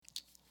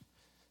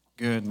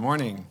Good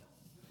morning.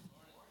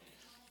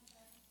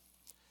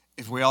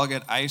 If we all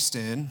get iced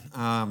in,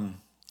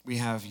 we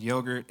have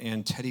yogurt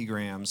and Teddy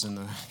Grahams in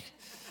the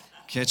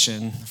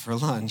kitchen for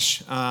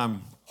lunch.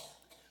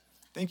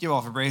 Thank you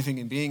all for braving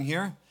and being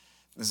here.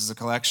 This is a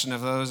collection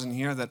of those in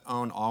here that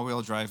own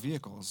all-wheel drive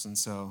vehicles, and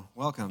so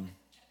welcome,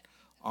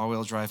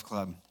 All-Wheel Drive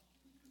Club.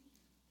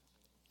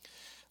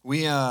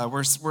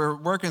 We're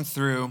working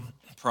through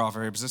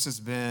Proverbs. This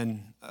has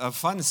been a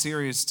fun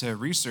series to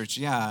research,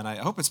 and I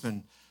hope it's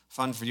been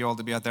fun for you all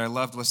to be out there. I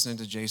loved listening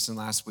to Jason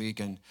last week,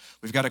 and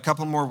we've got a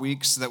couple more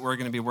weeks that we're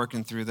going to be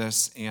working through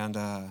this, and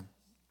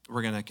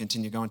we're going to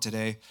continue going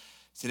today.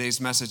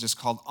 Today's message is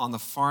called On the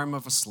Farm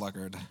of a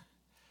Sluggard.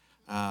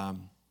 I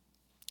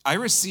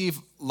receive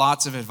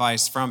lots of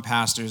advice from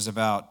pastors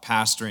about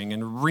pastoring,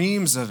 and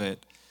reams of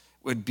it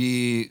would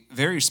be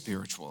very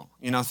spiritual.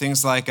 You know,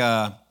 things like take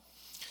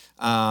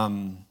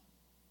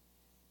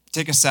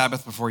a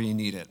Sabbath before you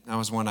need it. That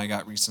was one I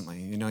got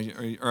recently,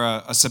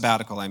 or a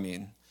sabbatical, I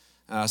mean.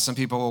 Some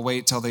people will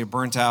wait till they're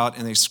burnt out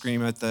and they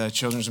scream at the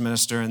children's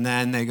minister and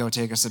then they go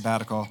take a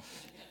sabbatical.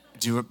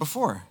 Do it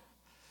before.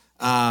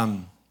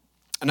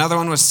 Another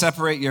one was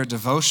separate your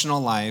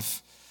devotional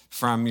life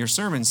from your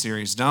sermon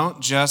series. Don't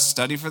just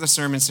study for the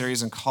sermon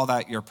series and call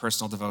that your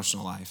personal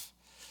devotional life.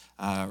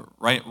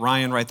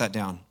 Ryan, write that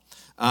down.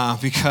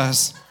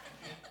 Because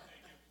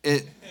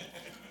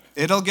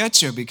it'll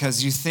get you,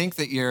 because you think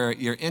that you're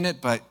in it,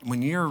 but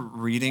when you're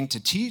reading to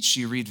teach,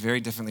 you read very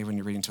differently when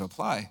you're reading to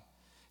apply.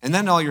 And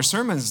then all your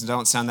sermons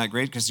don't sound that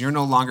great because you're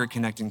no longer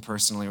connecting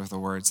personally with the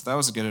words. That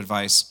was good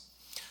advice.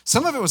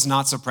 Some of it was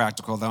not so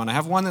practical, though, and I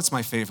have one that's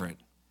my favorite.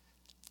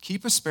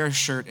 Keep a spare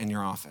shirt in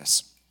your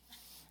office.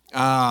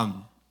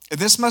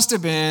 This must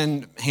have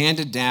been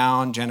handed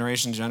down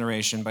generation to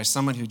generation by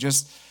someone who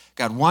just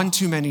got one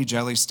too many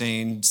jelly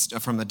stains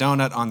from the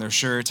donut on their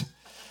shirt.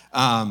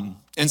 And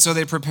so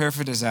they prepare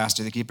for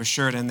disaster. They keep a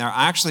shirt in there.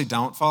 I actually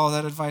don't follow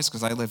that advice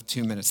because I live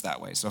 2 minutes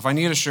that way. So if I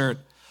need a shirt,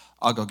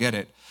 I'll go get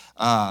it.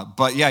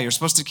 But you're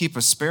supposed to keep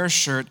a spare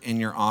shirt in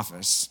your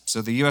office.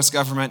 So the U.S.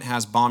 government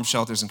has bomb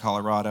shelters in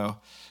Colorado.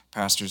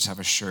 Pastors have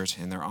a shirt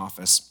in their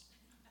office.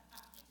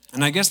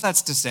 And I guess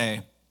that's to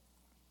say,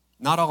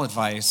 not all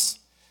advice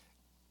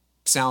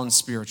sounds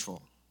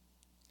spiritual.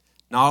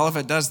 Not all of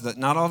it does that.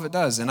 Not all of it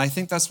does. And I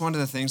think that's one of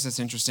the things that's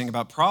interesting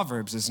about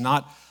Proverbs is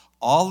not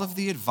all of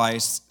the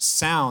advice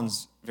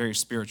sounds very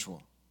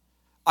spiritual.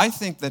 I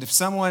think that if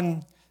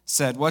someone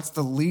said, what's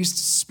the least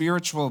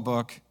spiritual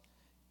book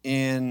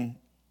in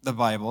the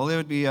Bible, it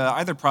would be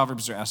either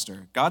Proverbs or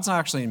Esther. God's not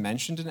actually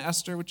mentioned in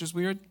Esther, which is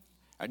weird.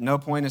 At no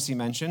point is he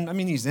mentioned. I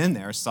mean, he's in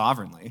there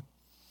sovereignly.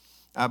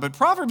 But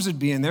Proverbs would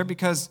be in there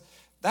because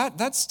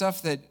that's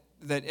stuff that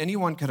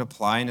anyone could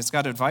apply, and it's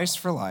got advice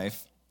for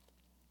life.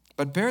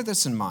 But bear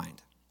this in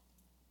mind.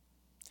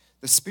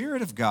 The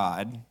Spirit of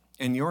God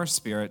in your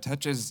spirit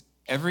touches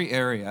every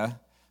area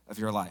of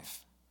your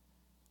life,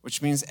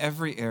 which means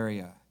every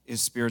area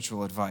is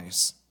spiritual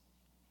advice.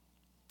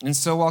 And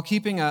so while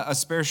keeping a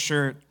spare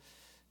shirt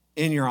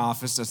in your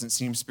office doesn't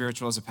seem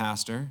spiritual as a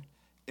pastor,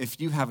 if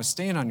you have a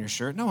stain on your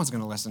shirt, no one's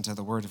going to listen to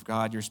the word of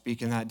God you're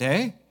speaking that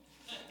day.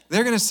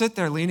 They're going to sit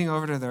there leaning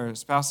over to their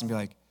spouse and be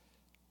like,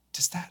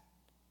 that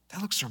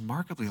looks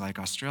remarkably like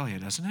Australia,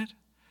 doesn't it?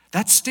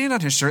 That stain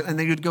on his shirt, and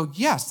they would go,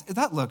 yes,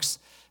 that looks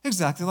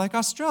exactly like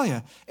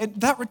Australia. And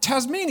that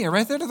Tasmania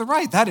right there to the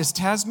right, that is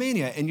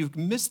Tasmania. And you've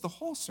missed the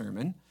whole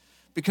sermon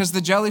because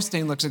the jelly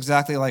stain looks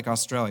exactly like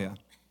Australia.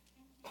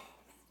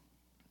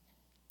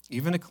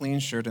 Even a clean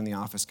shirt in the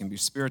office can be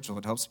spiritual.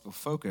 It helps people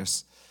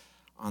focus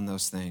on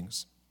those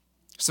things.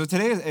 So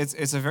today,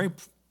 it's a very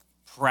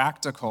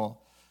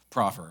practical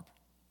proverb.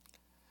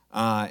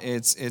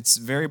 It's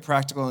very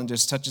practical and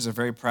just touches a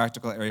very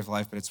practical area of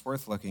life, but it's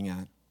worth looking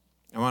at.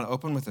 I want to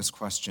open with this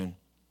question.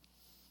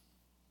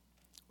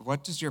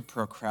 What does your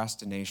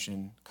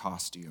procrastination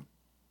cost you?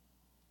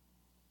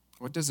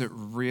 What does it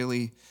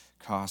really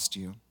cost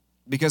you?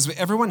 Because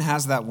everyone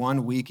has that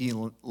one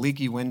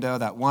leaky window,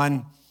 that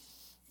one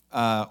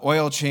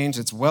oil change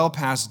that's well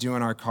past due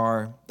in our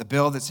car, the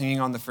bill that's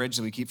hanging on the fridge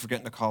that we keep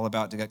forgetting to call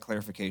about to get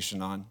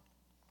clarification on.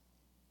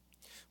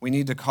 We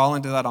need to call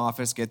into that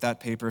office, get that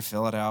paper,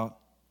 fill it out.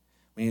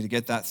 We need to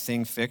get that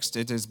thing fixed.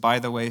 It is, by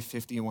the way,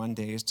 51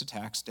 days to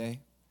tax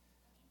day.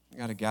 You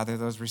got to gather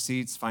those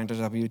receipts, find the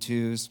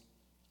W-2s.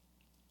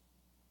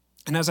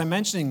 And as I'm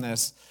mentioning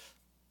this,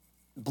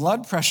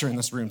 blood pressure in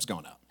this room's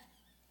going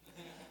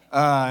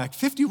up.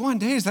 51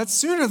 days, that's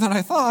sooner than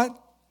I thought.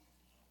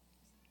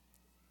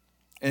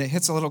 And it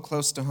hits a little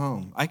close to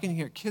home. I can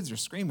hear kids are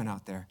screaming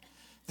out there.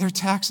 Their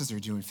taxes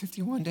are due in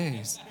 51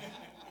 days.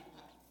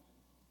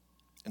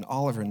 And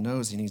Oliver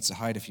knows he needs to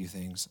hide a few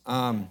things.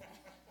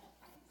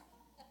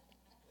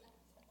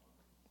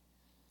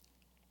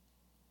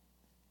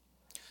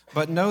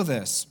 But know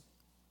this.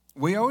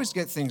 We always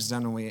get things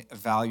done when we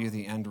value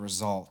the end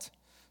result.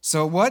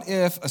 So what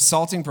if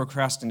assaulting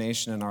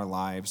procrastination in our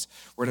lives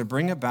were to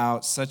bring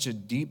about such a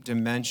deep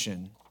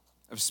dimension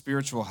of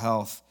spiritual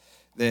health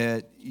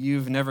that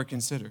you've never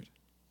considered?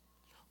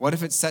 What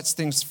if it sets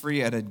things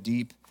free at a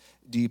deep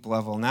deep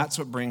level. And that's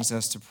what brings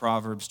us to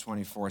Proverbs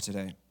 24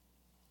 today.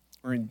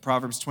 We're in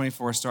Proverbs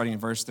 24, starting in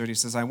verse 30. It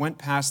says, I went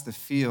past the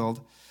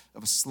field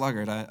of a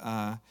sluggard,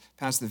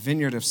 past the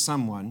vineyard of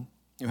someone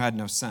who had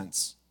no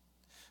sense.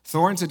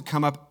 Thorns had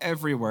come up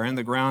everywhere, and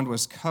the ground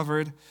was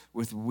covered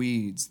with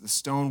weeds. The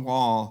stone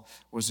wall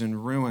was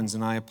in ruins,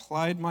 and I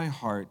applied my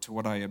heart to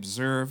what I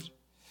observed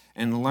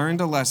and learned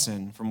a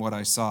lesson from what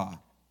I saw.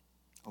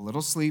 A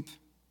little sleep,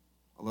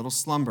 a little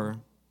slumber,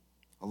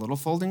 a little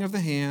folding of the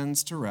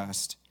hands to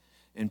rest,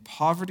 and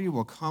poverty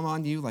will come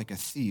on you like a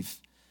thief,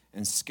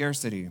 and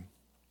scarcity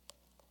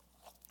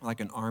like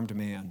an armed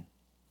man.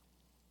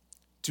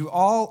 To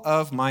all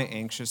of my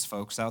anxious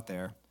folks out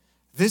there,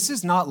 this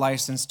is not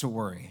license to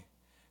worry.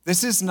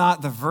 This is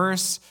not the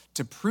verse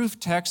to proof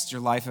text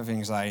your life of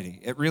anxiety.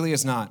 It really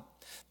is not.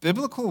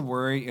 Biblical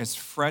worry is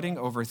fretting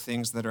over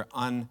things that are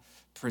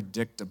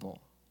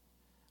unpredictable.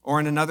 Or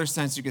in another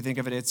sense, you could think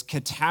of it, it's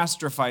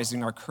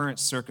catastrophizing our current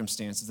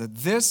circumstances, that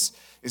this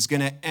is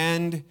going to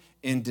end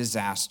in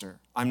disaster.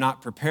 I'm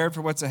not prepared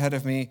for what's ahead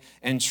of me,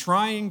 and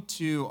trying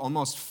to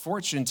almost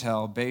fortune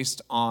tell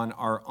based on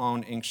our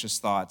own anxious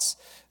thoughts.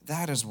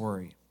 That is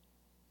worry.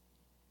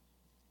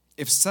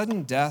 If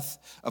sudden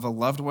death of a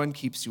loved one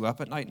keeps you up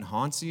at night and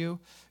haunts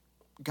you,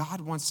 God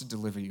wants to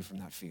deliver you from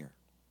that fear.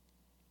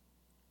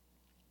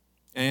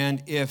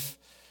 And if,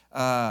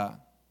 for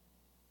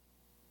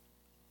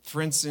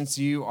instance,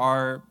 you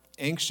are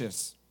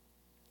anxious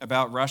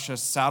about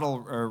Russia's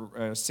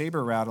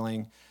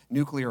saber-rattling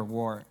nuclear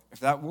war, if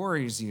that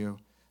worries you,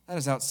 that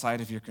is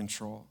outside of your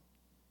control.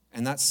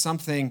 And that's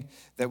something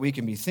that we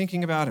can be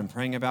thinking about and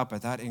praying about,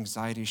 but that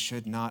anxiety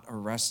should not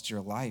arrest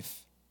your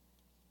life.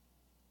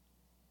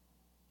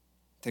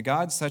 To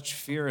God, such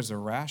fear is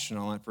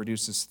irrational and it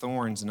produces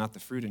thorns and not the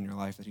fruit in your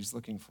life that he's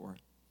looking for.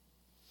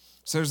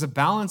 So there's a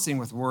balancing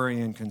with worry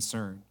and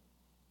concern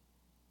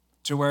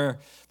to where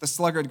the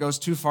sluggard goes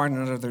too far in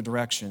another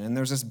direction. And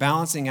there's this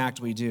balancing act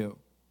we do.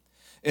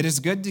 It is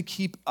good to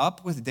keep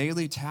up with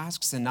daily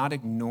tasks and not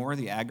ignore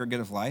the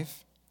aggregate of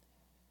life,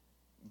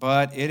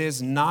 but it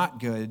is not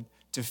good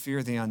to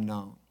fear the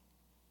unknown.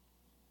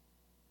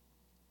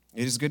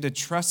 It is good to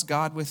trust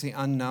God with the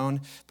unknown,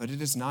 but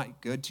it is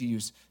not good to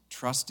use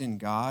trust in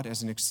God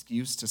as an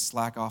excuse to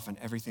slack off on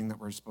everything that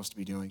we're supposed to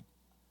be doing.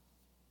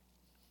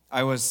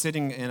 I was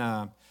sitting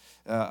in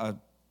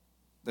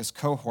this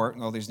cohort,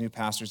 and all these new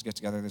pastors get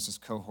together. There's this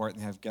cohort,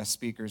 and they have guest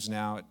speakers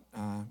now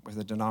with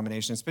the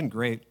denomination. It's been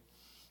great.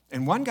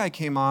 And one guy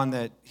came on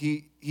that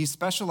he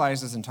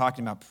specializes in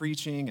talking about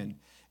preaching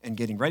and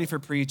getting ready for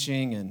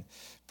preaching and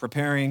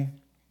preparing.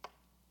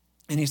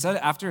 And he said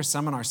after a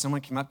seminar,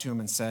 someone came up to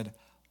him and said,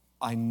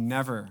 I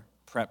never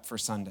prep for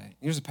Sunday.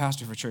 He was a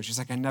pastor for church. He's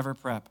like, I never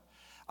prep.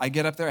 I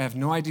get up there, I have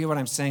no idea what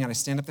I'm saying, and I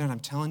stand up there and I'm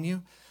telling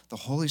you, the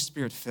Holy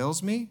Spirit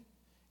fills me,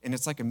 and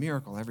it's like a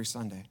miracle every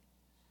Sunday.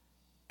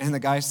 And the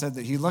guy said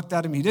that he looked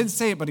at him, he didn't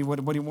say it, but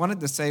what he wanted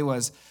to say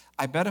was,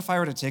 I bet if I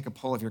were to take a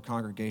poll of your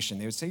congregation,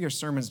 they would say your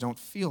sermons don't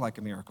feel like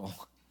a miracle.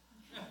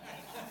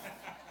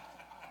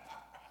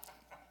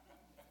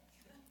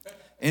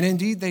 And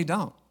indeed they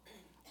don't.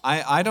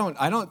 I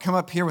don't come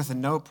up here with a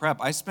no prep.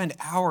 I spend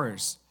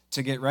hours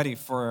to get ready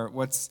for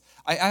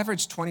I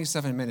average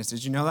 27 minutes.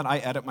 Did you know that I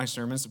edit my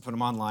sermons to put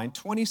them online?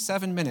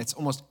 27 minutes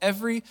almost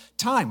every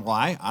time.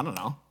 Why? I don't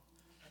know.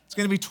 It's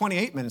going to be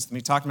 28 minutes to me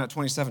talking about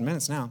 27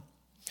 minutes now.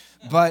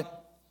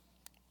 But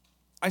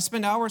I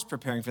spend hours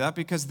preparing for that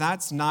because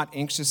that's not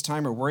anxious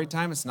time or worried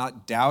time. It's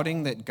not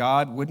doubting that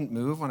God wouldn't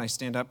move when I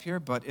stand up here,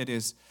 but it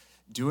is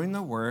doing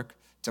the work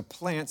to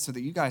plant so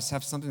that you guys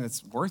have something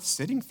that's worth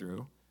sitting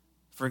through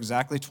for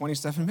exactly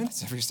 27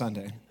 minutes every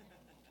Sunday.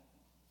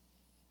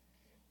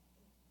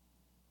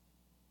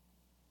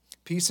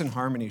 Peace and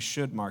harmony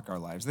should mark our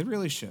lives. They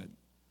really should.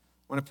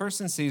 When a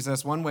person sees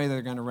us, one way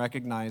they're going to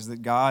recognize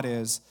that God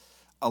is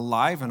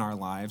alive in our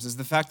lives is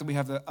the fact that we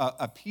have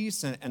a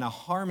peace and a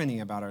harmony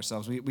about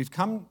ourselves. We've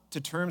come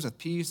to terms with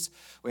peace.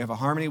 We have a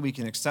harmony. We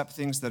can accept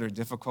things that are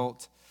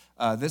difficult.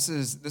 This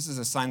is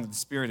a sign that the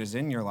Spirit is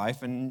in your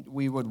life, and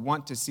we would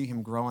want to see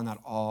him grow in that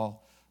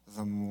all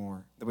the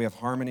more, that we have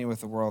harmony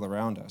with the world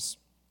around us.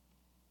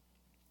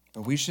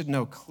 But we should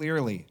know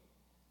clearly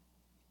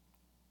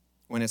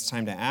when it's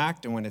time to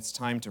act and when it's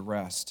time to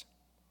rest.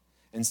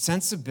 And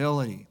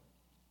sensibility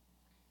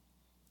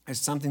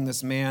is something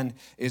this man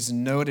is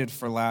noted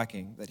for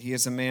lacking, that he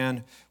is a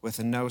man with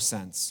a no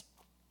sense.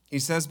 He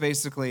says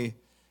basically,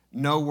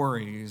 no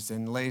worries,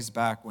 and lays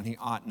back when he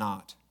ought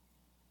not,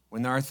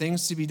 when there are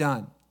things to be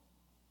done.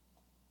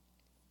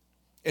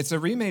 It's a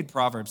remade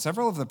proverb.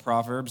 Several of the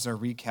proverbs are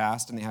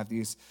recast, and they have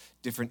these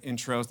different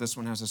intros. This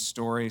one has a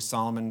story.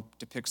 Solomon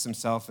depicts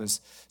himself as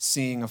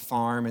seeing a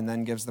farm and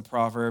then gives the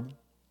proverb.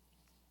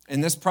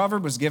 And this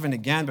proverb was given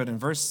again, but in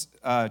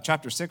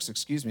chapter 6,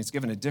 it's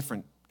given a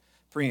different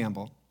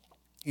preamble.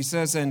 He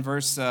says in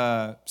verse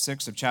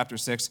 6 of chapter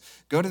 6,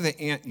 go to the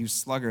ant, you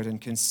sluggard,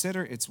 and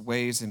consider its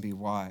ways and be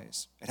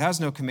wise. It has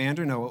no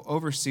commander, no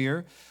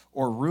overseer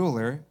or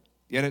ruler,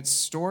 yet it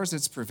stores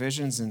its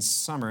provisions in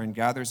summer and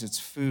gathers its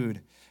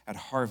food at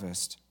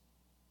harvest.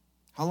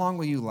 How long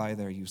will you lie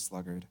there, you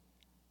sluggard?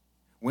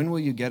 When will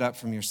you get up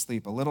from your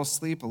sleep? A little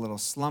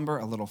slumber,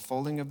 a little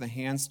folding of the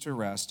hands to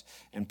rest,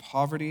 and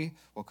poverty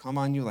will come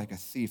on you like a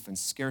thief, and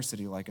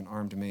scarcity like an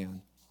armed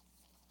man.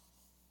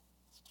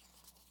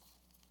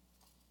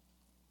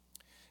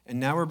 And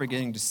now we're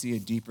beginning to see a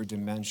deeper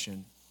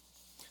dimension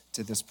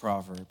to this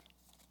proverb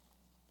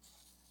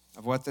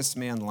of what this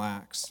man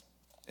lacks.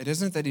 It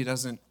isn't that he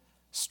doesn't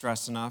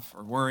stress enough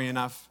or worry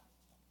enough.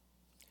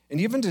 And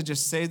even to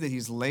just say that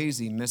he's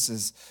lazy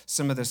misses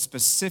some of the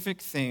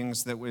specific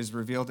things that was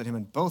revealed to him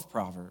in both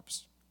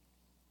Proverbs.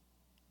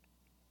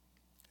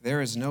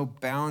 There is no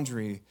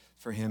boundary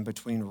for him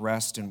between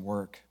rest and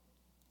work.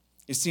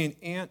 You see, an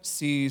ant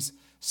sees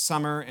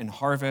summer and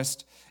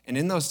harvest, and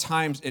in those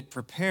times it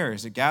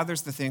prepares, it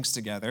gathers the things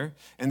together.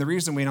 And the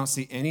reason we don't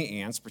see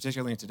any ants,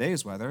 particularly in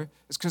today's weather,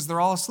 is because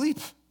they're all asleep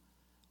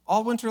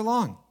all winter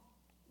long.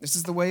 This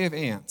is the way of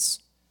ants.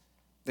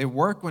 They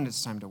work when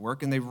it's time to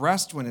work, and they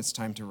rest when it's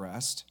time to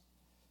rest.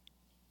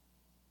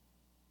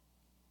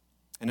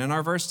 And in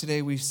our verse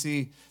today, we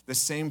see the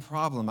same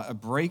problem, a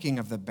breaking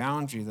of the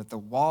boundary, that the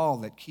wall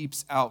that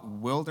keeps out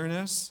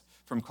wilderness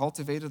from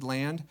cultivated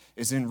land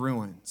is in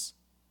ruins,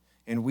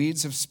 and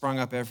weeds have sprung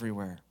up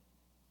everywhere,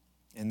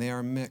 and they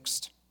are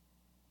mixed.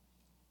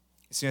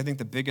 You see, I think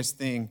the biggest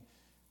thing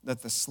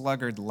that the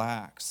sluggard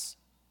lacks,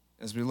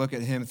 as we look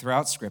at him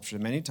throughout Scripture,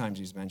 many times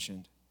he's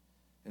mentioned,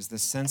 is the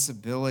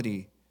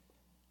sensibility.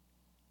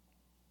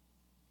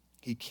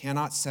 He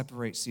cannot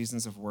separate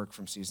seasons of work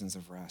from seasons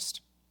of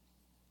rest.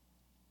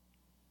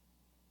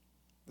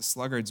 The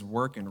sluggard's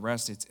work and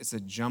rest, it's a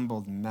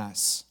jumbled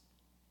mess.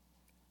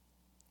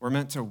 We're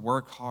meant to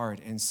work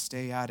hard and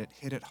stay at it,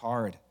 hit it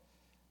hard.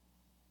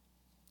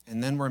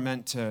 And then we're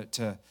meant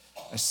to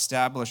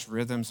establish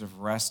rhythms of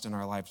rest in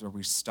our lives where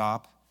we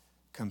stop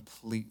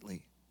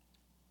completely.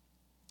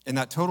 And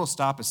that total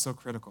stop is so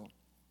critical.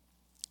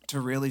 To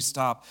really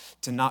stop,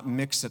 to not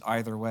mix it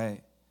either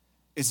way.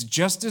 It's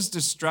just as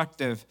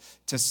destructive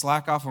to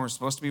slack off when we're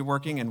supposed to be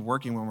working and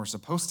working when we're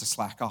supposed to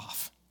slack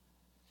off.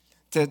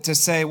 To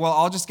say, well,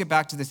 I'll just get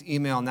back to this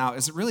email now.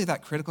 Is it really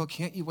that critical?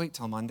 Can't you wait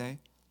till Monday?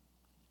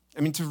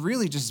 I mean, to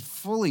really just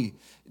fully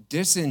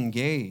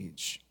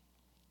disengage.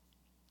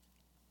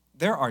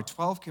 There are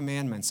 12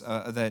 commandments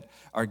that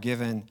are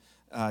given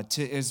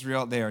to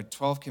Israel. They are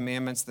 12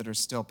 commandments that are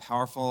still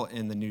powerful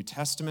in the New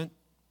Testament.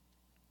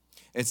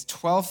 It's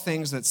 12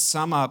 things that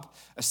sum up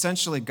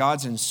essentially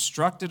God's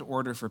instructed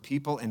order for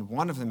people, and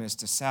one of them is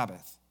to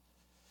Sabbath.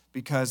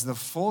 Because the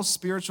full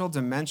spiritual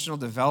dimensional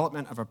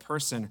development of a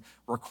person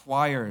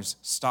requires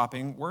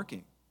stopping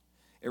working.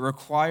 It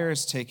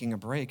requires taking a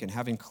break and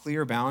having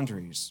clear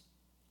boundaries.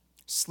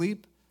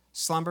 Sleep,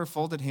 slumber,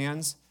 folded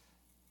hands,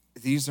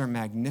 these are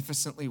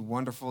magnificently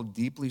wonderful,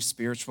 deeply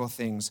spiritual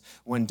things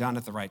when done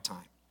at the right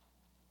time.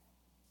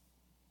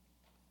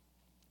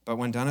 But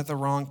when done at the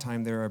wrong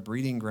time, they're a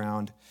breeding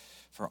ground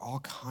for all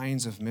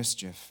kinds of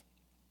mischief.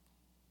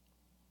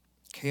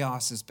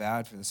 Chaos is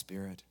bad for the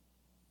spirit,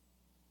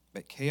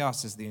 but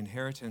chaos is the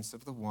inheritance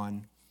of the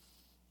one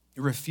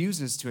who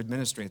refuses to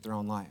administrate their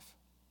own life,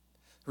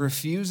 who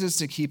refuses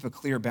to keep a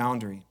clear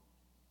boundary.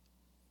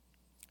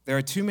 There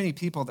are too many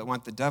people that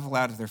want the devil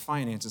out of their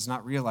finances,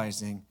 not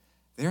realizing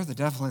they're the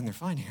devil in their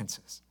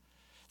finances.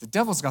 The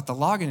devil's got the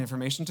login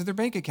information to their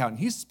bank account, and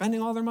he's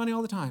spending all their money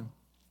all the time.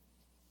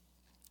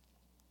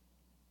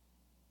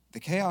 The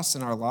chaos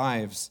in our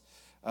lives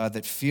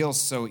that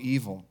feels so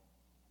evil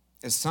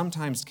is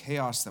sometimes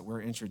chaos that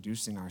we're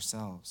introducing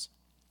ourselves.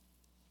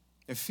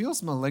 It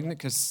feels malignant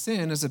because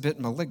sin is a bit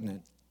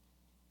malignant.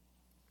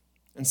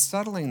 And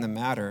settling the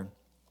matter,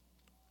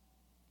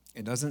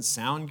 it doesn't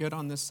sound good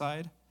on this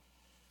side,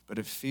 but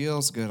it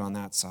feels good on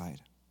that side.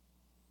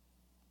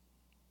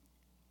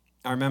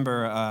 I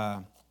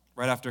remember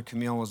right after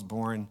Camille was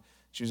born,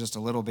 she was just a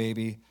little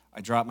baby.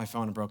 I dropped my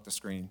phone and broke the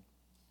screen.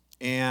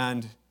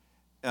 And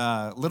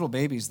little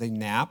babies, they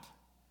nap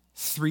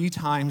 3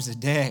 times a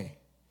day.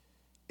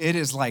 It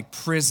is like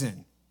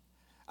prison.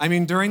 I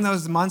mean, during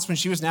those months when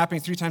she was napping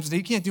 3 times a day,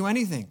 you can't do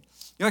anything.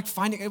 You're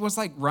like it was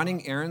like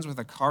running errands with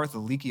a car with a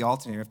leaky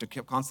alternator. You have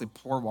to constantly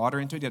pour water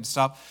into it. You have to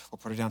stop. We'll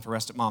put her down for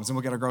rest at mom's. Then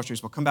we'll get our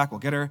groceries. We'll come back. We'll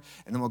get her.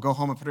 And then we'll go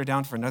home and put her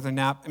down for another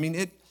nap. I mean,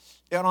 it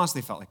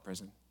honestly felt like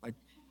prison. Like,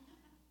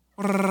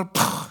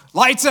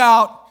 lights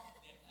out.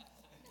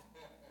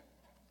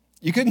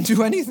 You couldn't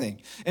do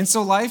anything. And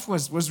so life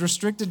was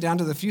restricted down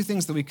to the few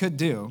things that we could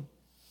do.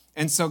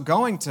 And so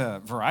going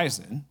to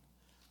Verizon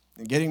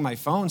and getting my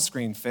phone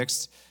screen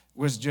fixed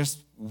was just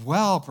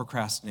well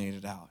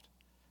procrastinated out.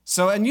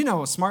 So, and you know,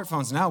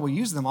 smartphones now, we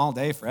use them all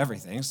day for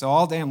everything. So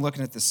all day I'm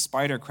looking at this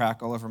spider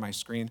crack all over my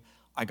screen.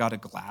 I got a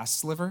glass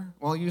sliver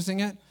while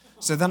using it.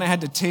 So then I had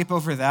to tape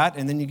over that,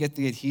 and then you get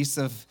the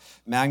adhesive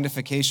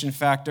magnification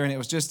factor, and it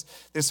was just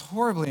this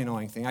horribly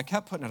annoying thing. I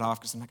kept putting it off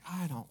because I'm like,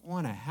 I don't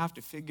want to have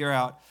to figure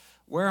out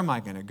where am I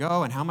going to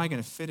go and how am I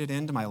going to fit it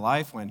into my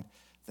life when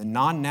the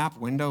non-nap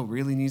window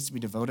really needs to be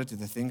devoted to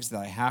the things that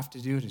I have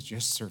to do to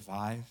just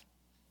survive.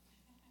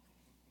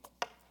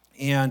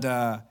 And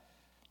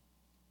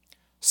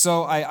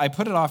so I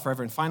put it off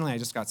forever, and finally I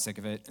just got sick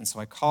of it. And so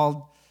I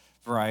called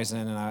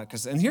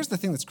Verizon, and here's the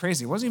thing that's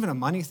crazy. It wasn't even a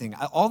money thing.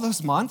 All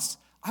those months,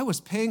 I was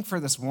paying for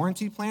this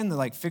warranty plan, the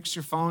like fix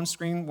your phone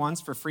screen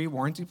once for free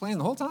warranty plan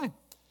the whole time.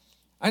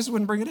 I just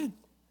wouldn't bring it in.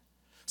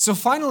 So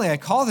finally I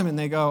call them and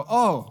they go,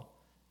 oh,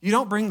 you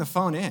don't bring the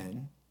phone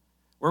in.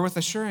 We're with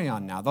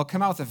Assurion now. They'll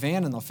come out with a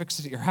van and they'll fix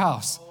it at your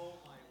house.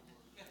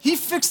 He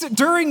fixed it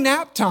during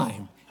nap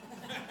time.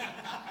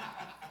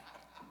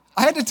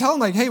 I had to tell him,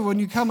 like, hey, when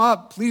you come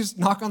up, please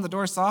knock on the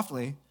door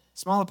softly.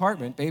 Small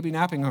apartment, baby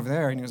napping over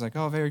there. And he was like,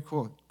 oh, very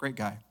cool, great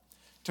guy.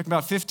 Took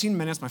about 15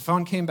 minutes, my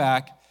phone came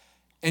back.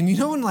 And you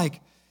know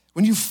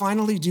when you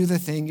finally do the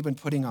thing you've been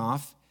putting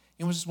off,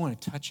 you just want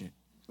to touch it. You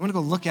want to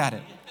go look at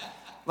it.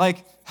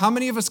 Like, how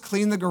many of us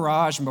clean the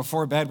garage and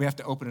before bed we have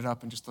to open it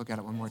up and just look at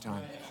it one more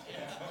time?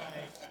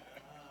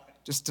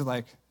 Just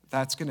to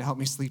that's going to help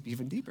me sleep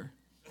even deeper.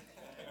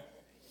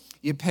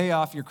 You pay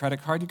off your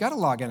credit card, you got to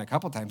log in a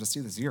couple times to see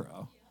the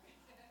zero.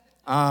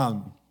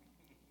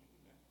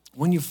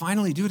 When you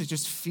finally do it, it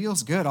just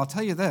feels good. I'll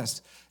tell you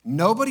this,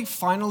 nobody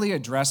finally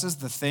addresses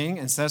the thing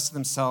and says to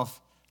themselves,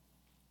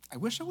 I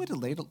wish I would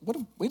have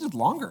waited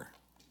longer.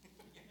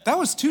 That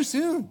was too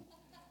soon.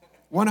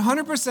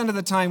 100% of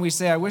the time we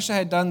say, I wish I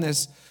had done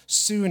this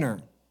sooner.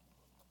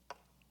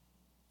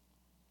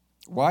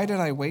 Why did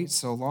I wait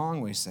so long,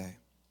 we say?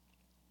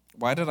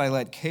 Why did I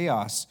let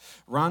chaos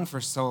run for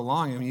so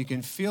long? I mean, you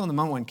can feel in the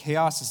moment when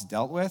chaos is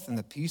dealt with and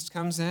the peace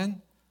comes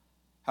in,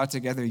 how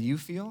together you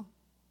feel,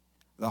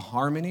 the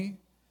harmony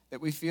that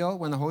we feel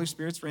when the Holy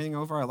Spirit's reigning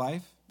over our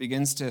life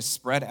begins to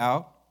spread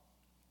out.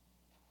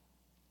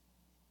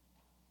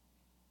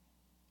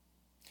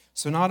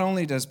 So not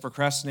only does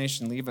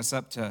procrastination leave us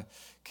up to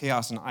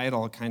chaos and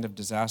idle kind of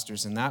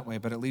disasters in that way,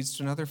 but it leads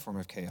to another form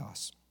of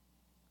chaos.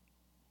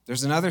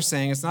 There's another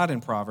saying, it's not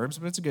in Proverbs,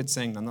 but it's a good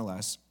saying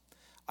nonetheless.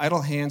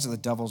 Idle hands are the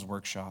devil's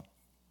workshop.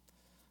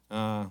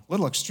 A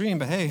little extreme,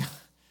 but hey,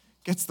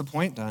 gets the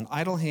point done.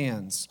 Idle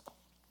hands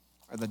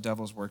are the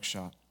devil's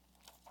workshop.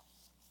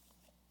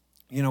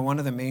 You know, one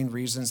of the main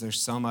reasons there's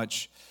so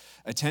much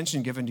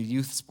attention given to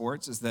youth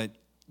sports is that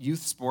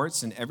youth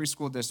sports in every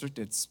school district,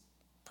 it's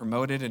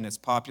promoted and it's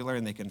popular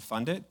and they can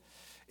fund it.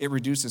 It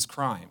reduces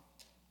crime.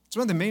 It's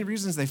one of the main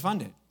reasons they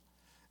fund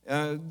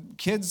it.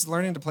 Kids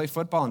learning to play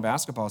football and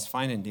basketball is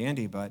fine and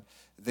dandy, but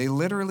they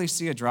literally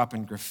see a drop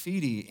in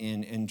graffiti,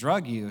 in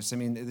drug use. I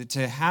mean,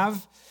 to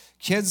have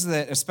kids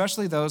that,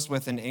 especially those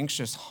with an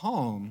anxious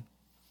home,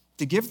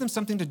 to give them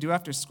something to do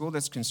after school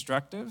that's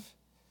constructive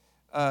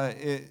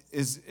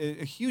is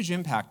a huge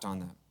impact on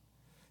them.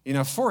 You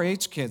know,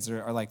 4-H kids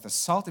are like the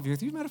salt of your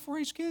earth. You've met a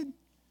 4-H kid?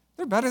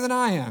 They're better than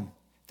I am.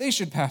 They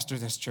should pastor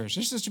this church.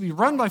 This should be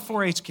run by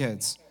 4-H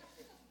kids.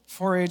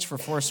 4-H for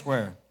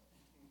Foursquare.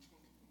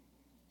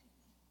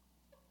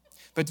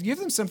 But to give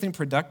them something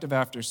productive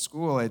after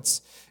school,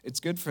 it's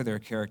good for their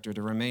character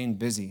to remain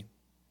busy.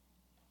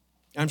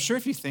 And I'm sure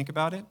if you think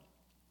about it,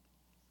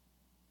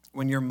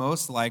 when you're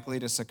most likely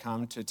to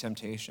succumb to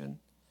temptation,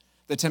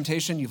 the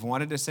temptation you've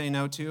wanted to say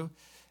no to,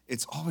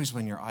 it's always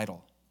when you're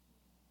idle.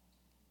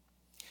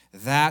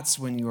 That's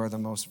when you are the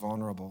most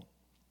vulnerable.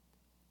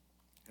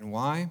 And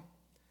why?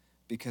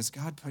 Because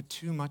God put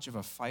too much of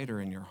a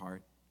fighter in your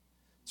heart,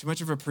 too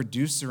much of a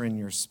producer in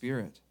your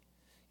spirit.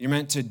 You're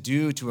meant to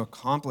do, to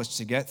accomplish,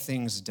 to get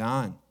things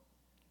done.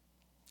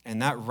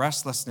 And that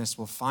restlessness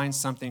will find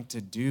something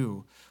to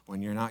do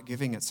when you're not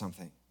giving it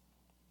something,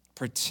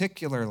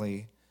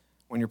 particularly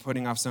when you're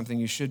putting off something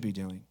you should be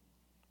doing.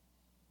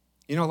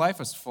 You know, life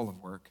is full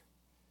of work.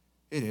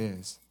 It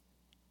is.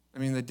 I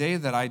mean, the day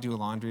that I do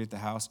laundry at the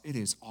house, it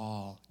is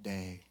all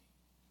day.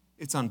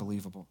 It's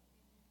unbelievable.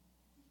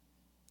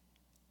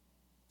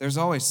 There's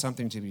always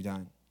something to be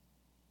done.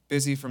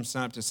 Busy from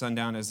sunup to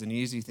sundown is an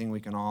easy thing we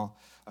can all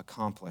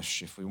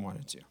accomplish if we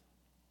wanted to.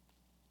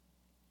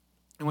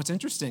 And what's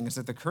interesting is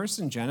that the curse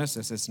in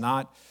Genesis is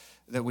not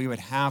that we would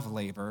have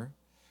labor,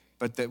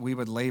 but that we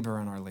would labor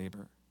in our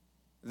labor.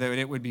 That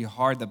it would be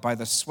hard, that by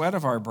the sweat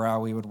of our brow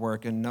we would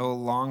work and no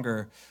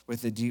longer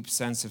with a deep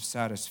sense of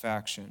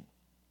satisfaction.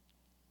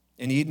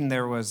 In Eden,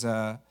 there was,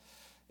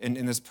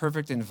 in this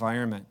perfect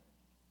environment,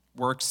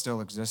 work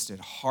still existed,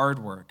 hard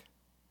work.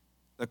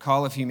 The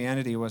call of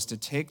humanity was to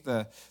take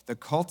the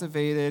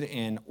cultivated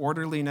and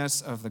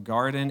orderliness of the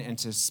garden and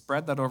to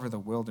spread that over the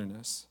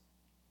wilderness.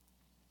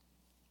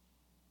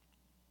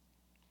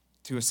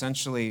 To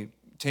essentially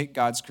take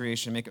God's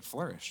creation, make it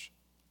flourish,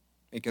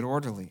 make it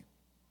orderly,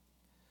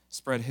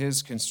 spread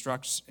his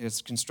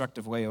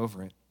constructive way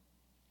over it.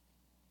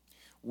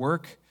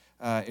 Work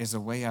is a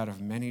way out of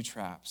many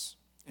traps,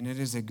 and it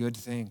is a good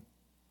thing.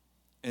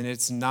 And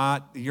it's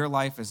not, your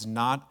life is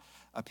not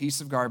a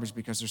piece of garbage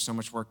because there's so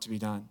much work to be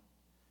done.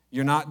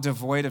 You're not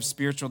devoid of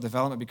spiritual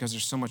development because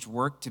there's so much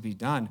work to be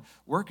done.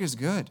 Work is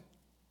good,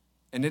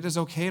 and it is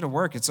okay to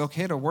work. It's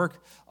okay to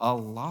work a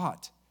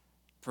lot,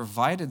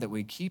 provided that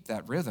we keep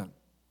that rhythm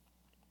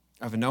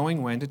of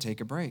knowing when to take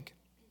a break.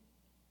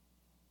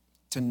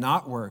 To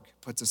not work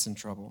puts us in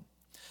trouble.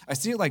 I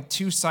see it like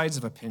two sides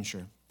of a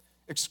pincher.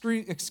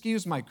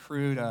 Excuse my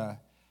crude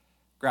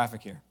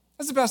graphic here.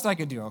 That's the best I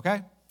could do,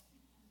 okay?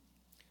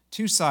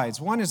 Two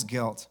sides. One is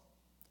guilt.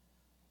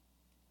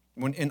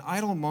 When in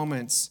idle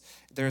moments,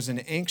 there's an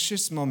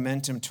anxious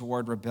momentum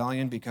toward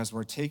rebellion because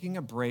we're taking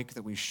a break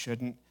that we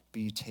shouldn't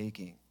be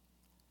taking.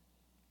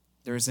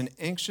 There's an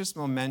anxious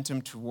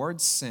momentum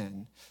towards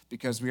sin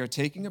because we are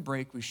taking a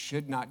break we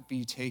should not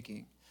be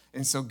taking.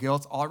 And so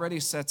guilt already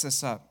sets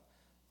us up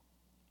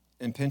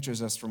and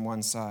pinches us from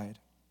one side.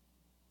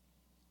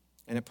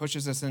 And it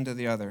pushes us into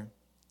the other,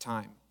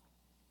 time.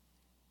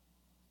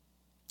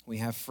 We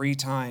have free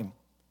time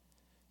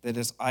that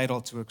is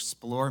idle to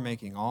explore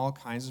making all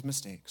kinds of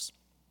mistakes.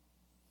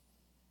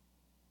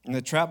 And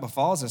the trap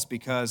befalls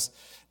us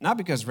not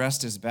because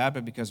rest is bad,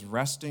 but because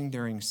resting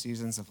during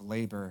seasons of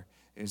labor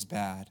is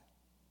bad.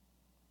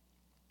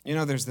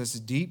 There's this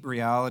deep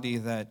reality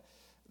that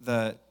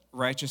the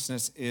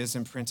righteousness is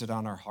imprinted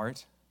on our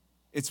heart.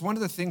 It's one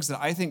of the things that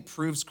I think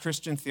proves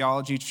Christian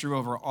theology true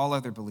over all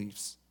other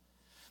beliefs.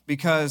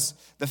 Because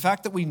the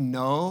fact that we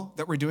know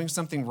that we're doing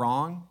something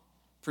wrong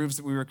proves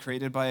that we were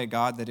created by a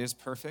God that is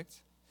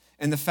perfect.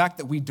 And the fact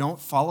that we don't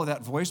follow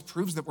that voice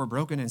proves that we're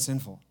broken and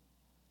sinful.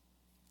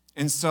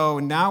 And so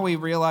now we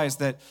realize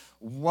that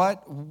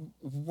what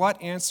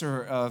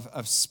answer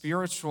of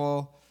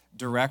spiritual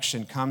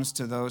direction comes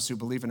to those who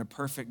believe in a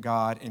perfect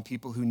God and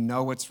people who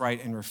know what's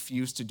right and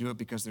refuse to do it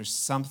because there's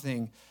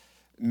something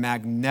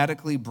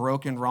magnetically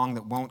broken wrong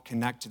that won't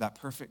connect to that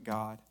perfect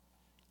God.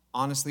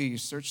 Honestly, you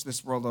search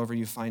this world over,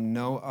 you find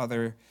no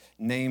other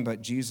name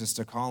but Jesus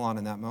to call on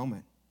in that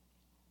moment.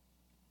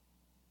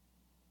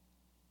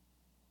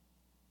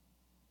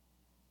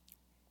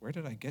 Where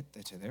did I get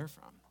to there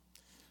from?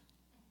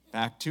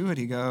 Back to it,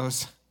 he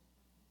goes.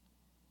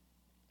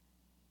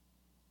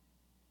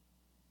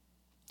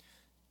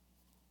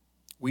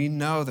 We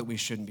know that we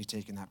shouldn't be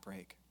taking that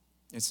break.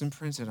 It's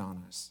imprinted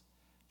on us.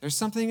 There's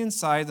something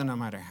inside that no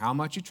matter how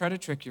much you try to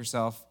trick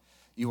yourself,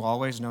 you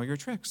always know your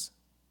tricks.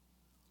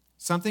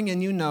 Something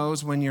in you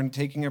knows when you're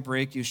taking a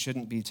break you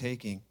shouldn't be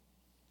taking.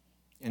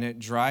 And it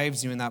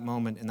drives you in that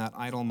moment, in that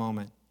idle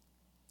moment,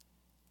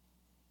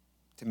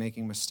 to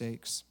making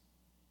mistakes.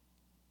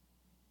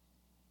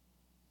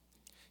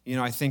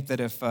 I think that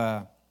if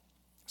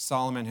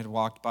Solomon had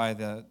walked by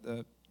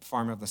the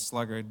farm of the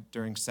Sluggard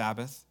during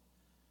Sabbath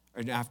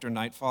or after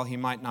nightfall, he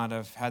might not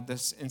have had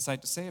this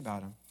insight to say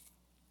about him,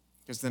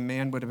 because the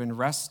man would have been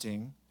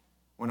resting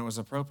when it was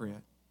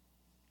appropriate.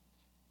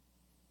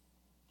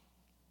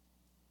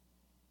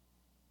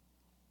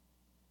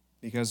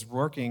 Because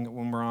working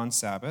when we're on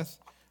Sabbath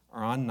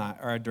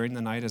or during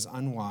the night is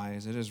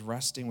unwise. It is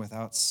resting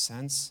without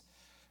sense,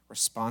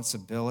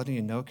 responsibility,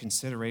 and no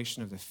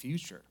consideration of the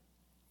future.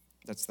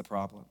 That's the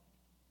problem.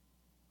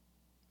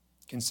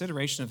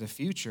 Consideration of the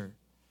future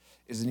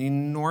is an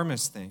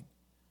enormous thing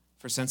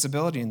for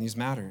sensibility in these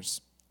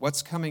matters.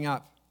 What's coming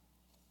up?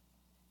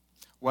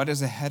 What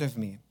is ahead of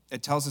me?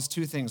 It tells us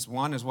two things.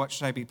 One is, what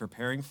should I be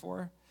preparing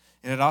for?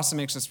 And it also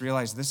makes us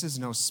realize this is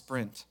no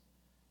sprint.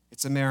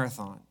 It's a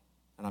marathon.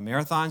 And on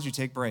marathons, you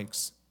take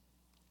breaks.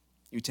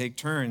 You take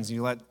turns.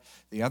 You let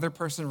the other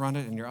person run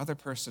it, and your other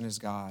person is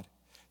God.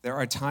 There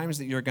are times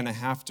that you're going to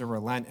have to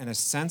relent, and a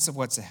sense of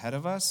what's ahead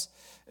of us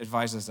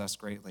advises us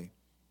greatly.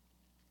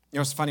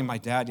 It's funny, my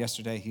dad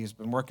yesterday, he's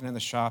been working in the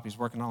shop, he's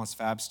working on all his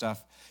fab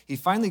stuff. He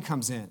finally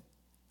comes in.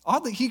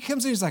 Oddly, he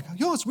comes in, he's like,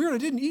 it's weird, I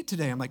didn't eat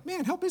today. I'm like,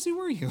 man, how busy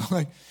were you?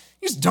 Like,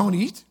 you just don't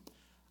eat.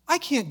 I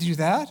can't do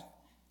that.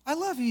 I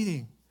love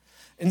eating.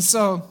 And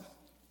so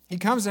he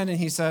comes in and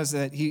he says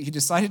that he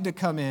decided to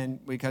come in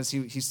because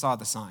he saw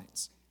the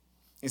signs.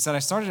 He said,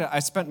 I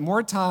spent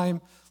more time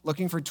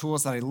looking for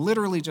tools that I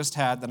literally just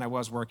had than I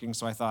was working,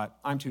 so I thought,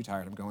 I'm too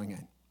tired, I'm going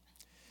in.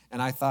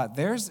 And I thought,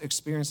 there's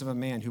experience of a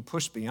man who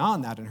pushed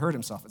beyond that and hurt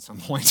himself at some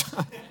point.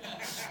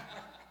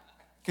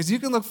 Because you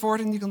can look forward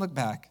and you can look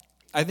back.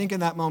 I think in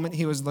that moment,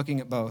 he was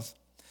looking at both.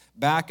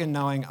 Back and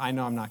knowing, I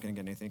know I'm not going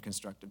to get anything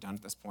constructive done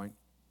at this point.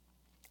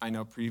 I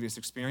know previous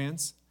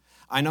experience.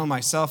 I know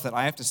myself that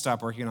I have to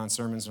stop working on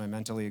sermons when I'm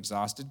mentally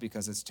exhausted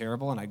because it's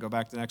terrible, and I go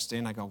back the next day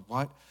and I go,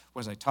 what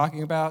was I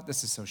talking about?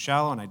 This is so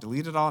shallow, and I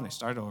delete it all and I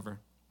start over.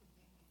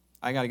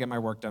 I got to get my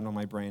work done when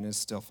my brain is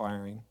still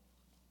firing.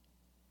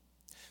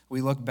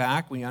 We look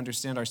back, we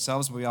understand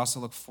ourselves, but we also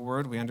look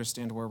forward, we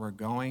understand where we're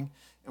going,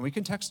 and we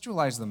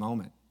contextualize the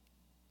moment.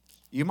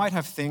 You might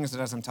have things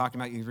that as I'm talking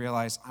about, you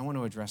realize, I want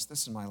to address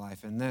this in my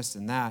life, and this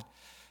and that.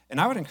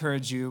 And I would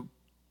encourage you,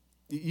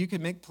 you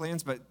can make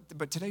plans,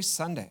 but today's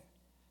Sunday.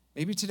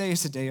 Maybe today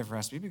is a day of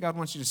rest. Maybe God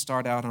wants you to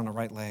start out on a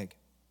right leg.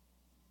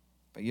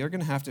 But you're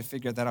going to have to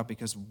figure that out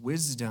because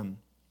wisdom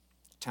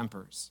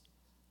tempers.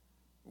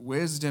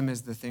 Wisdom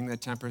is the thing that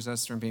tempers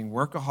us from being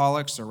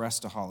workaholics or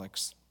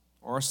restaholics,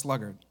 or a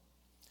sluggard,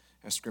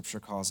 as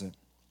Scripture calls it.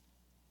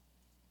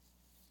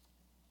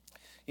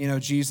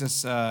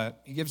 Jesus,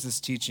 he gives this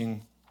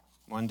teaching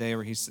one day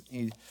where he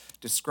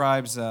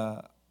describes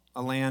a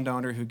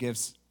landowner who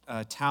gives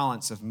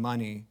talents of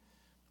money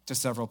to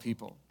several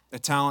people. A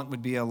talent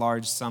would be a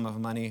large sum of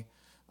money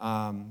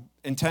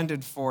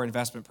intended for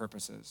investment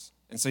purposes.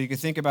 And so you could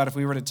think about if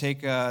we were to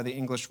take the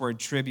English word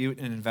tribute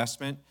and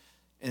investment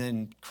and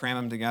then cram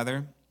them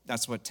together,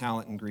 that's what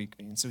talent in Greek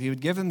means. So he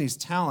would give them these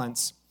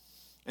talents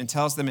and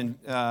tells them,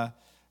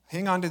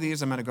 hang on to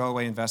these. I'm going to go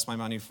away and invest my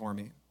money for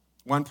me.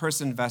 One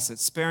person invests it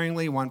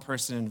sparingly. One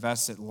person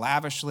invests it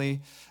lavishly.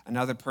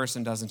 Another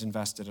person doesn't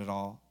invest it at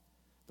all.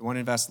 The one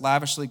who invests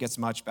lavishly gets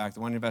much back. The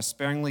one who invests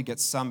sparingly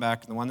gets some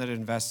back. And the one that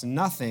invests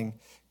nothing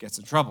gets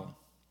in trouble.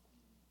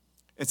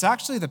 It's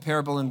actually the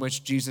parable in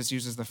which Jesus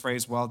uses the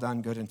phrase, well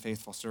done, good and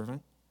faithful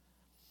servant.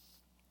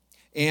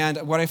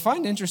 And what I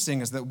find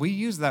interesting is that we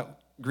use that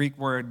Greek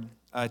word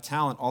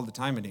talent all the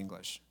time in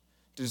English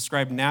to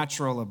describe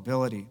natural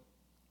ability.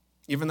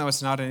 Even though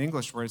it's not an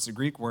English word, it's a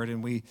Greek word,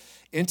 and we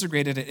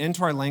integrated it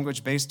into our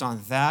language based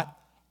on that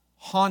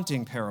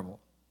haunting parable.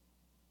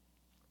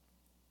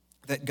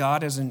 That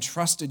God has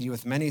entrusted you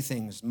with many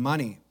things,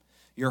 money,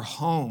 your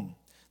home,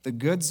 the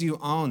goods you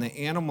own, the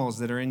animals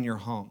that are in your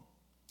home,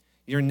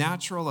 your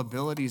natural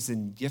abilities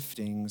and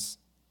giftings,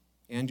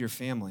 and your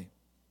family.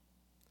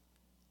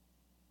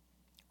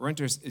 We're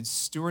to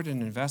steward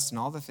and invest in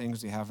all the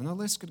things we have, and the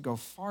list could go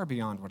far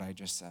beyond what I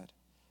just said.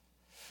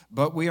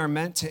 But we are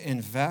meant to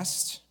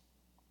invest,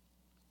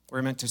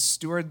 we're meant to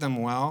steward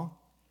them well,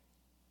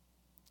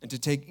 and to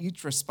take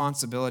each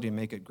responsibility and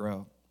make it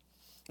grow.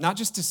 Not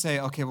just to say,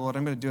 okay, well, what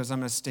I'm going to do is I'm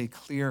going to stay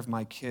clear of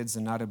my kids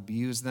and not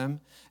abuse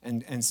them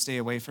and stay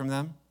away from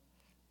them.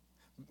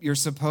 You're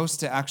supposed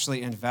to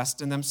actually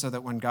invest in them so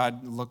that when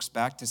God looks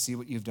back to see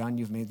what you've done,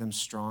 you've made them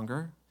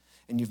stronger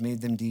and you've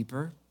made them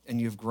deeper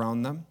and you've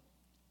grown them.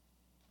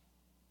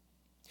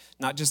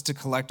 Not just to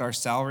collect our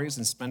salaries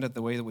and spend it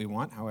the way that we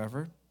want,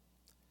 however,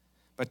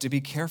 but to be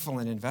careful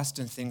and invest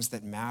in things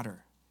that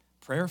matter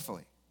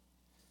prayerfully,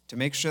 to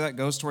make sure that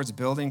goes towards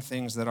building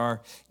things that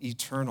are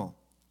eternal,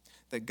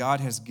 that God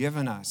has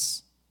given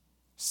us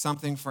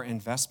something for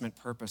investment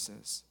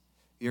purposes.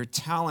 Your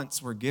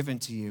talents were given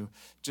to you,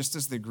 just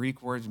as the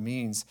Greek word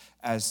means,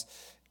 as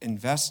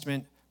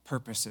investment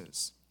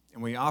purposes.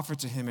 And we offer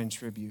to him in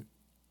tribute.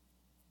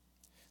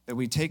 That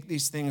we take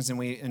these things and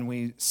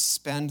we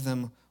spend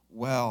them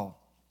well.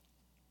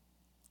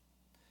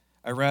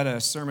 I read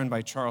a sermon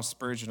by Charles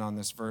Spurgeon on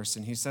this verse,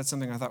 and he said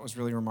something I thought was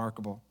really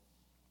remarkable.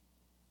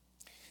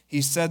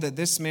 He said that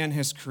this man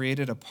has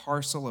created a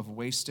parcel of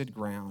wasted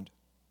ground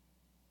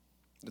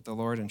that the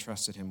Lord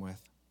entrusted him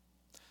with.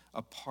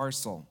 A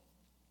parcel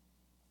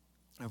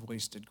of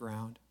wasted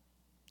ground.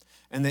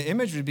 And the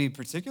image would be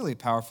particularly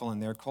powerful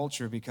in their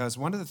culture because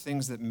one of the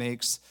things that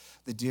makes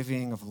the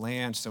divvying of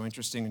land so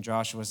interesting in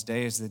Joshua's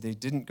day is that they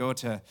didn't go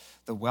to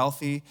the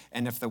wealthy,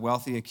 and if the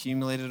wealthy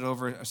accumulated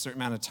over a certain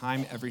amount of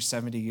time, every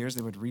 70 years,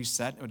 they would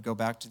reset and it would go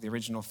back to the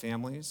original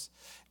families.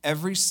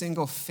 Every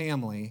single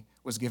family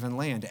was given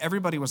land.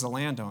 Everybody was a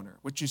landowner,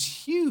 which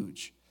is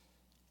huge.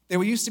 It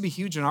used to be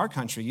huge in our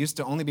country. You used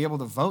to only be able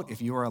to vote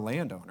if you were a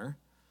landowner.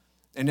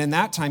 And in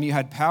that time, you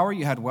had power,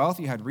 you had wealth,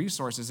 you had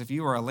resources if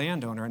you were a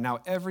landowner. And now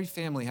every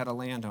family had a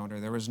landowner.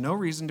 There was no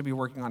reason to be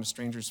working on a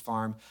stranger's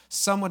farm.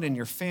 Someone in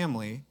your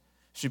family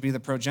should be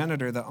the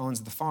progenitor that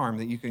owns the farm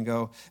that you can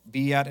go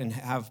be at and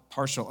have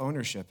partial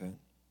ownership in.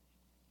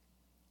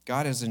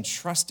 God has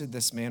entrusted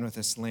this man with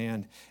this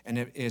land, and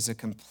it is a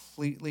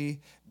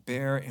completely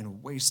bare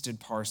and wasted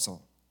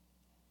parcel.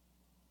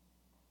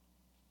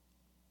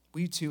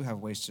 We too have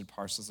wasted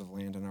parcels of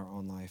land in our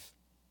own life.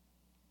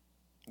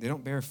 They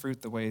don't bear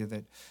fruit the way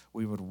that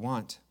we would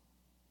want,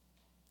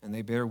 and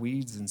they bear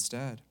weeds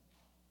instead.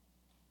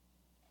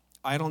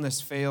 Idleness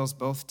fails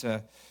both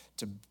to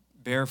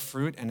bear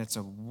fruit, and it's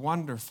a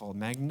wonderful,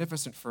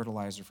 magnificent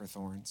fertilizer for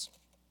thorns.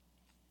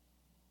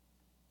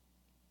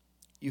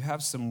 You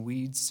have some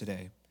weeds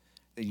today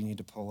that you need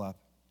to pull up,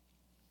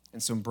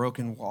 and some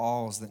broken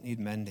walls that need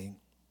mending.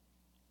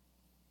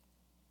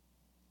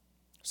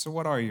 So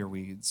what are your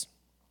weeds?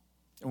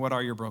 And what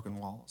are your broken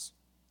walls?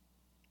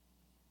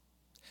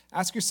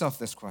 Ask yourself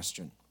this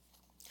question.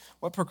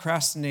 What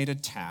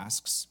procrastinated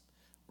tasks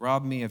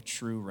rob me of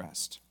true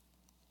rest?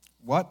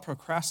 What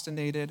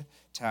procrastinated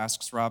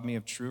tasks rob me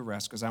of true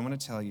rest? Because I want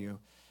to tell you,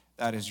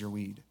 that is your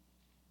weed.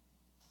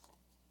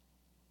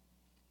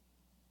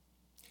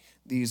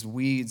 These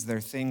weeds, they're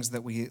things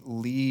that we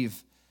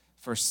leave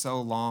for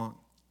so long,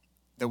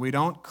 that we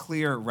don't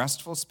clear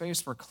restful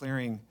space, we're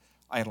clearing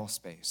idle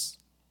space.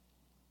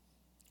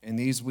 And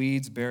these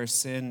weeds bear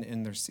sin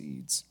in their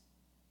seeds.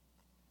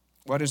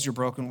 What is your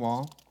broken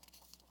wall?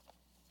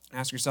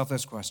 Ask yourself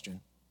this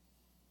question.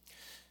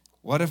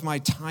 What of my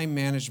time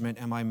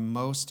management am I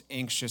most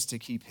anxious to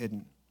keep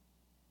hidden?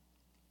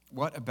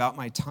 What about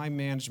my time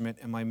management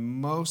am I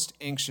most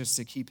anxious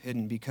to keep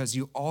hidden? Because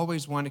you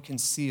always want to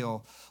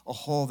conceal a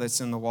hole that's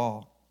in the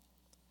wall.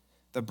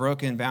 The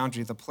broken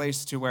boundary, the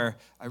place to where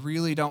I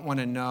really don't want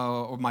to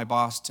know, or my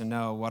boss to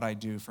know what I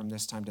do from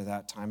this time to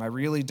that time. I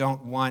really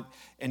don't want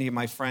any of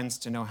my friends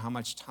to know how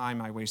much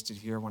time I wasted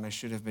here when I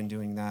should have been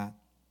doing that.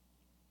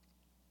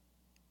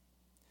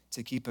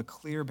 To keep a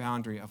clear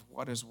boundary of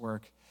what is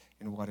work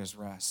and what is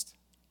rest.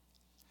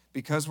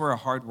 Because we're a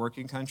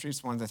hard-working country,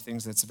 it's one of the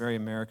things that's very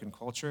American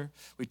culture.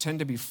 We tend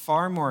to be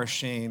far more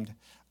ashamed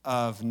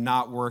of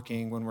not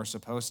working when we're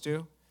supposed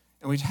to,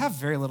 and we have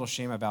very little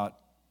shame about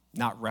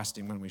not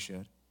resting when we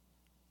should.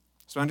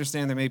 So I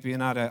understand there may be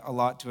not a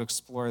lot to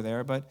explore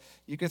there, but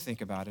you could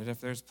think about it.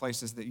 If there's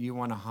places that you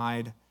want to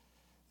hide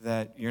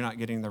that you're not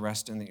getting the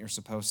rest in that you're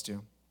supposed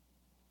to.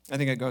 I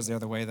think it goes the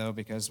other way, though,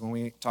 because when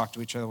we talk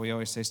to each other, we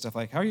always say stuff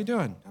like, how are you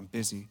doing? I'm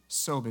busy,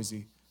 so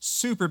busy,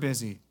 super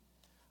busy.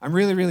 I'm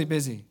really, really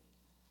busy.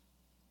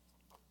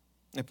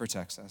 It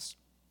protects us.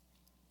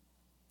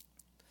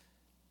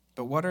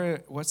 But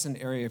what's an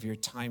area of your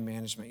time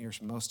management you're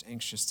most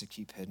anxious to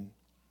keep hidden?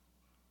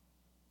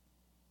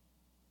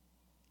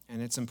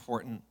 And it's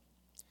important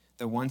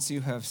that once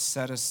you have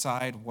set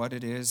aside what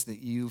it is that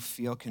you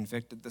feel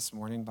convicted this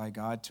morning by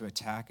God to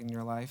attack in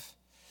your life,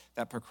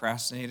 that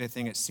procrastinated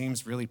thing, it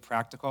seems really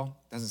practical.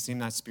 It doesn't seem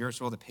that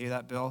spiritual to pay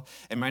that bill.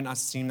 It might not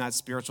seem that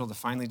spiritual to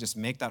finally just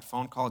make that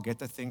phone call, get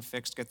the thing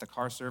fixed, get the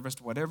car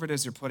serviced, whatever it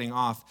is you're putting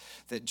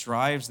off that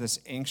drives this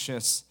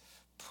anxious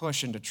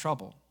push into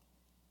trouble.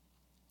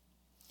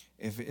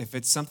 If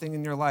it's something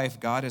in your life,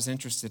 God is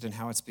interested in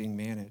how it's being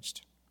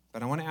managed.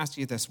 But I want to ask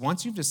you this.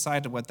 Once you've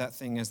decided what that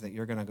thing is that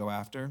you're going to go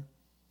after,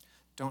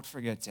 don't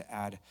forget to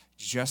add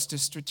just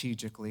as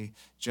strategically,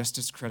 just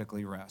as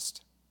critically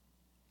rest.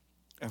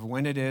 Of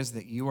when it is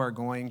that you are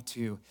going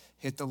to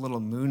hit the little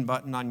moon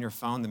button on your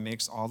phone that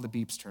makes all the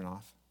beeps turn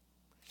off.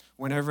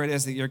 Whenever it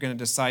is that you're going to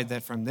decide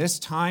that from this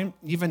time,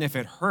 even if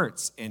it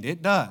hurts, and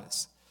it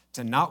does,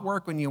 to not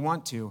work when you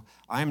want to,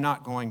 I'm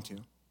not going to.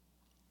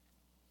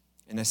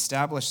 And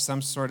establish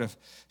some sort of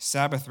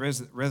Sabbath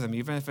rhythm,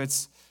 even if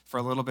it's for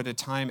a little bit of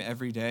time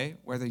every day,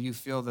 whether you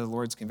feel the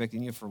Lord's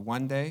convicting you for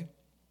one day,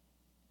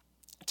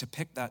 to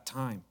pick that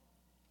time.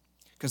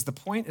 Because the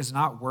point is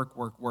not work,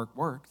 work, work,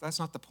 work. That's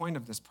not the point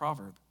of this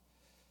proverb.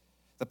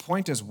 The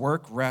point is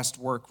work, rest,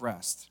 work,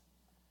 rest.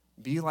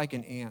 Be like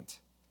an ant.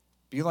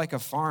 Be like a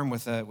farm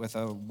with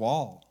a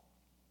wall.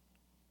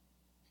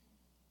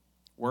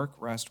 Work,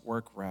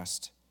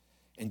 rest.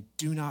 And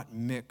do not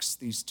mix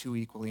these two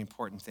equally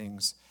important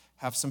things.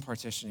 Have some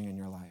partitioning in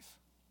your life.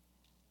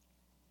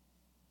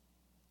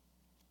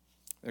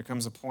 There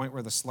comes a point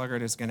where the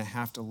sluggard is going to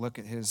have to look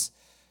at his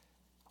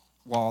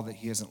wall that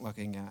he isn't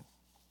looking at,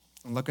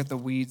 and look at the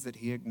weeds that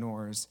he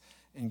ignores,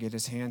 and get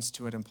his hands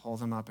to it and pull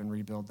them up and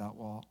rebuild that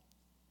wall.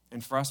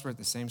 And for us, we're at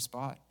the same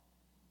spot.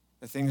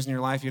 The things in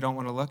your life you don't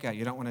want to look at,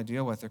 you don't want to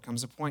deal with, there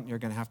comes a point you're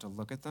going to have to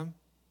look at them,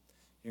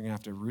 you're going to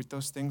have to root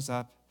those things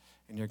up,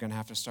 and you're going to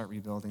have to start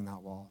rebuilding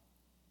that wall.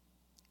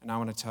 And I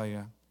want to tell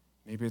you,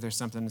 maybe there's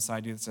something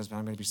inside you that says,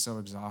 I'm going to be so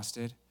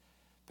exhausted,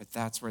 but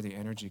that's where the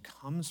energy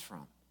comes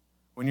from.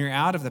 When you're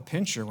out of the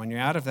pincher, when you're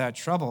out of that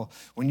trouble,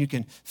 when you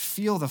can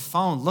feel the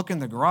phone, look in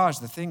the garage,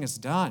 the thing is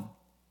done,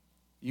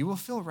 you will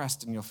feel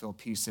rest and you'll feel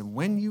peace. And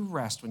when you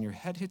rest, when your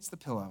head hits the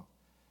pillow,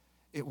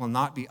 it will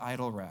not be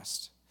idle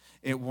rest.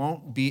 It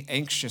won't be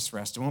anxious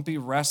rest. It won't be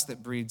rest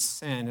that breeds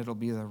sin. It'll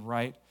be the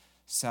right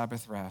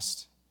Sabbath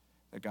rest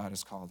that God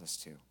has called us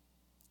to.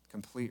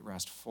 Complete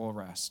rest, full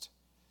rest,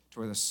 to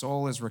where the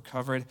soul is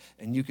recovered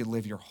and you could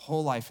live your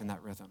whole life in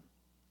that rhythm.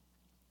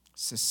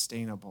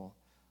 Sustainable,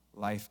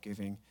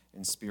 life-giving,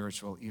 and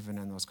spiritual, even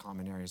in those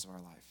common areas of our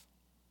life.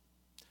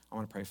 I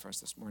want to pray for us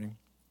this morning.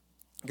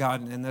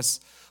 God, in this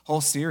whole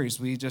series,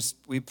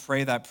 we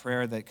pray that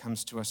prayer that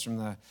comes to us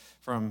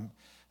from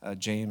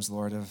James,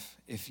 Lord, of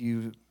if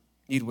you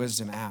need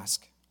wisdom,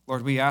 ask.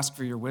 Lord, we ask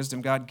for your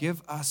wisdom. God,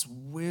 give us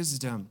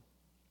wisdom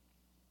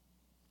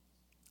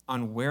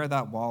on where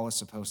that wall is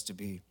supposed to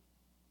be.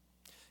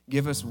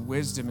 Give us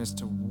wisdom as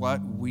to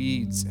what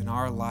weeds in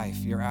our life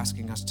you're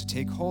asking us to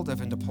take hold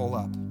of and to pull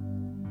up.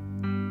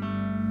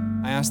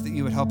 I ask that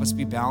you would help us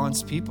be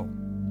balanced people.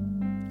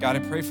 God, I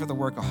pray for the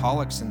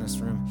workaholics in this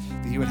room,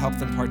 that you would help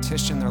them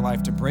partition their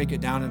life, to break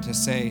it down and to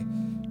say,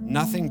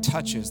 nothing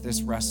touches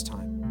this rest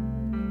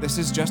time. This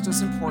is just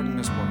as important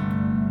as work.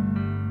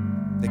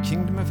 The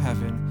kingdom of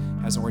heaven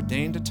has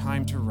ordained a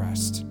time to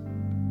rest,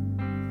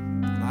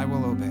 and I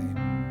will obey.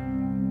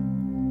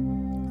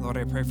 Lord,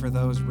 I pray for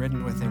those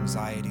ridden with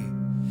anxiety,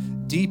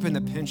 deep in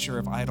the pincher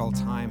of idle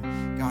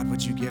time. God,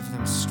 would you give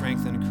them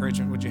strength and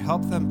encouragement? Would you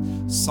help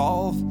them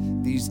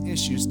solve these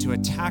issues, to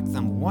attack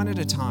them one at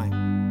a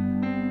time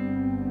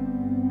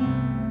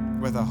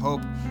with a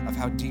hope of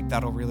how deep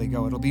that'll really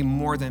go? It'll be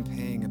more than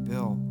paying a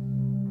bill.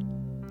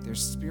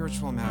 There's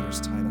spiritual matters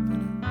tied up in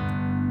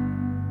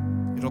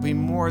it. It'll be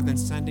more than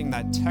sending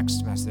that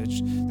text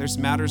message. There's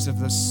matters of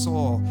the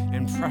soul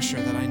and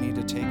pressure that I need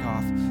to take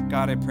off.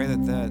 God, I pray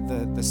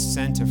that the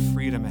scent of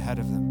freedom ahead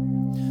of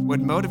them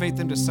would motivate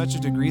them to such a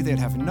degree they'd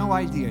have no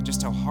idea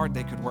just how hard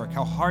they could work,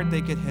 how hard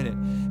they could hit it,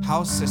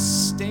 how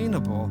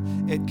sustainable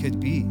it could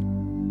be.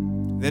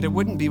 That it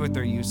wouldn't be what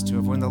they're used to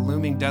of when the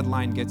looming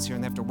deadline gets here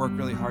and they have to work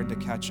really hard to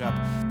catch up,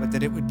 but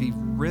that it would be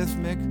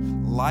rhythmic,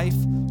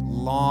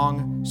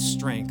 lifelong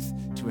strength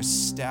to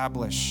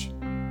establish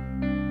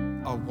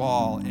a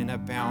wall and a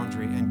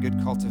boundary and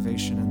good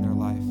cultivation in their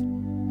life.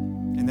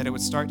 And that it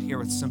would start here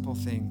with simple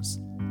things.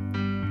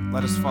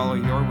 Let us follow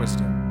your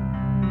wisdom.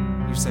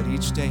 You said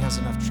each day has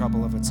enough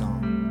trouble of its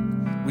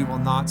own. We will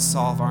not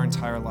solve our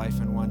entire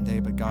life in one day,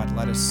 but God,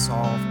 let us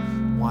solve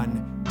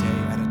one day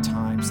at a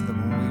time so that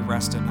when we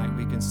rest at night,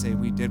 we can say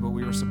we did what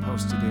we were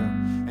supposed to do.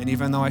 And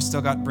even though I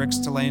still got bricks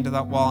to lay into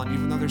that wall, and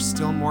even though there's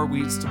still more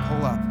weeds to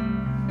pull up,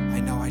 I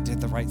know I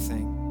did the right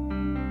thing,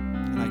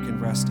 and I can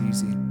rest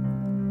easy.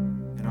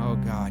 And oh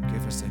God,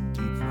 give us a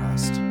deep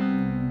rest.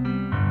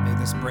 May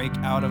this break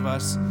out of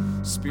us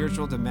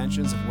spiritual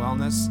dimensions of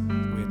wellness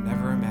that we had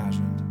never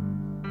imagined.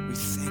 We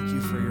thank you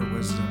for your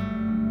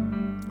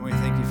wisdom. And we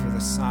thank you for the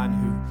Son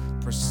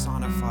who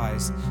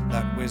personifies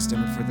that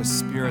wisdom and for the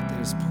Spirit that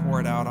is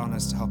poured out on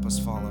us to help us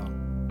follow.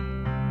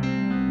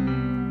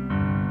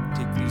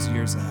 Take these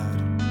years ahead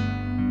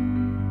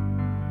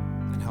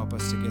and help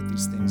us to get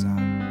these things out.